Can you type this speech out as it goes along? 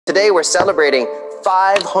Today we're celebrating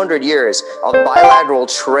 500 years of bilateral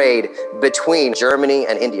trade between Germany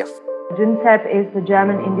and India. GINSEP is the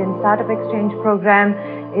German-Indian Startup Exchange Program.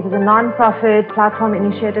 It is a non-profit platform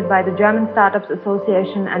initiated by the German Startups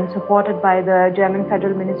Association and supported by the German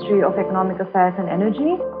Federal Ministry of Economic Affairs and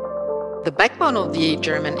Energy. The backbone of the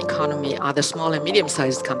German economy are the small and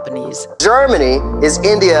medium-sized companies. Germany is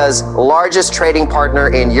India's largest trading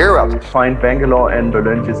partner in Europe. I find Bangalore and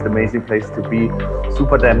Berlin just an amazing place to be.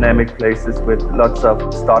 Super dynamic places with lots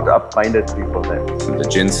of startup-minded people there. The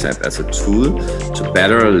GINSEP as a tool to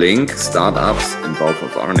better link startups in both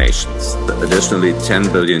of our nations. Additionally,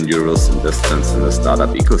 10 billion euros investments in the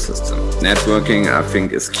startup ecosystem. Networking, I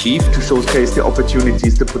think, is key to showcase the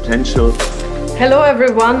opportunities, the potential. Hello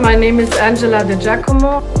everyone, my name is Angela De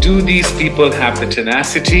Giacomo. Do these people have the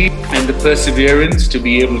tenacity and the perseverance to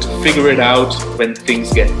be able to figure it out when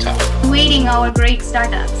things get tough? Creating our great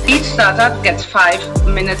startups. Each startup gets 5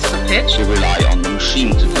 minutes to pitch. You rely on the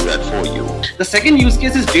machine to do that for you. The second use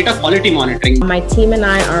case is data quality monitoring. My team and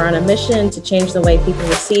I are on a mission to change the way people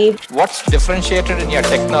receive. What's differentiated in your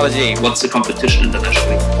technology? What's the competition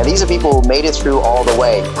internationally? And these are people who made it through all the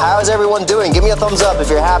way. How's everyone doing? Give me a thumbs up if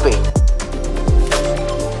you're happy.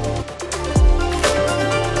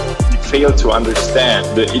 Fail to understand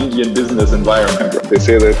the Indian business environment. They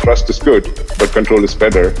say that trust is good, but control is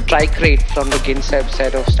better. Strike rate from the GINSEP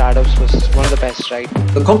set of startups was one of the best, right?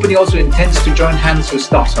 The company also intends to join hands with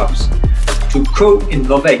startups to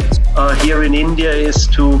co-innovate. Here in India is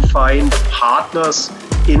to find partners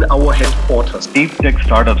in our headquarters. Deep tech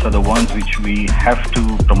startups are the ones which we have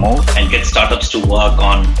to promote. And get startups to work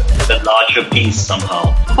on the larger piece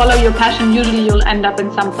somehow. Follow your passion, usually you'll end up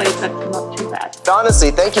in some place that's not too bad.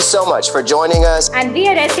 Honestly, thank you so much for joining us. And we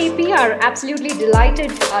at SAP are absolutely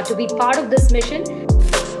delighted to be part of this mission.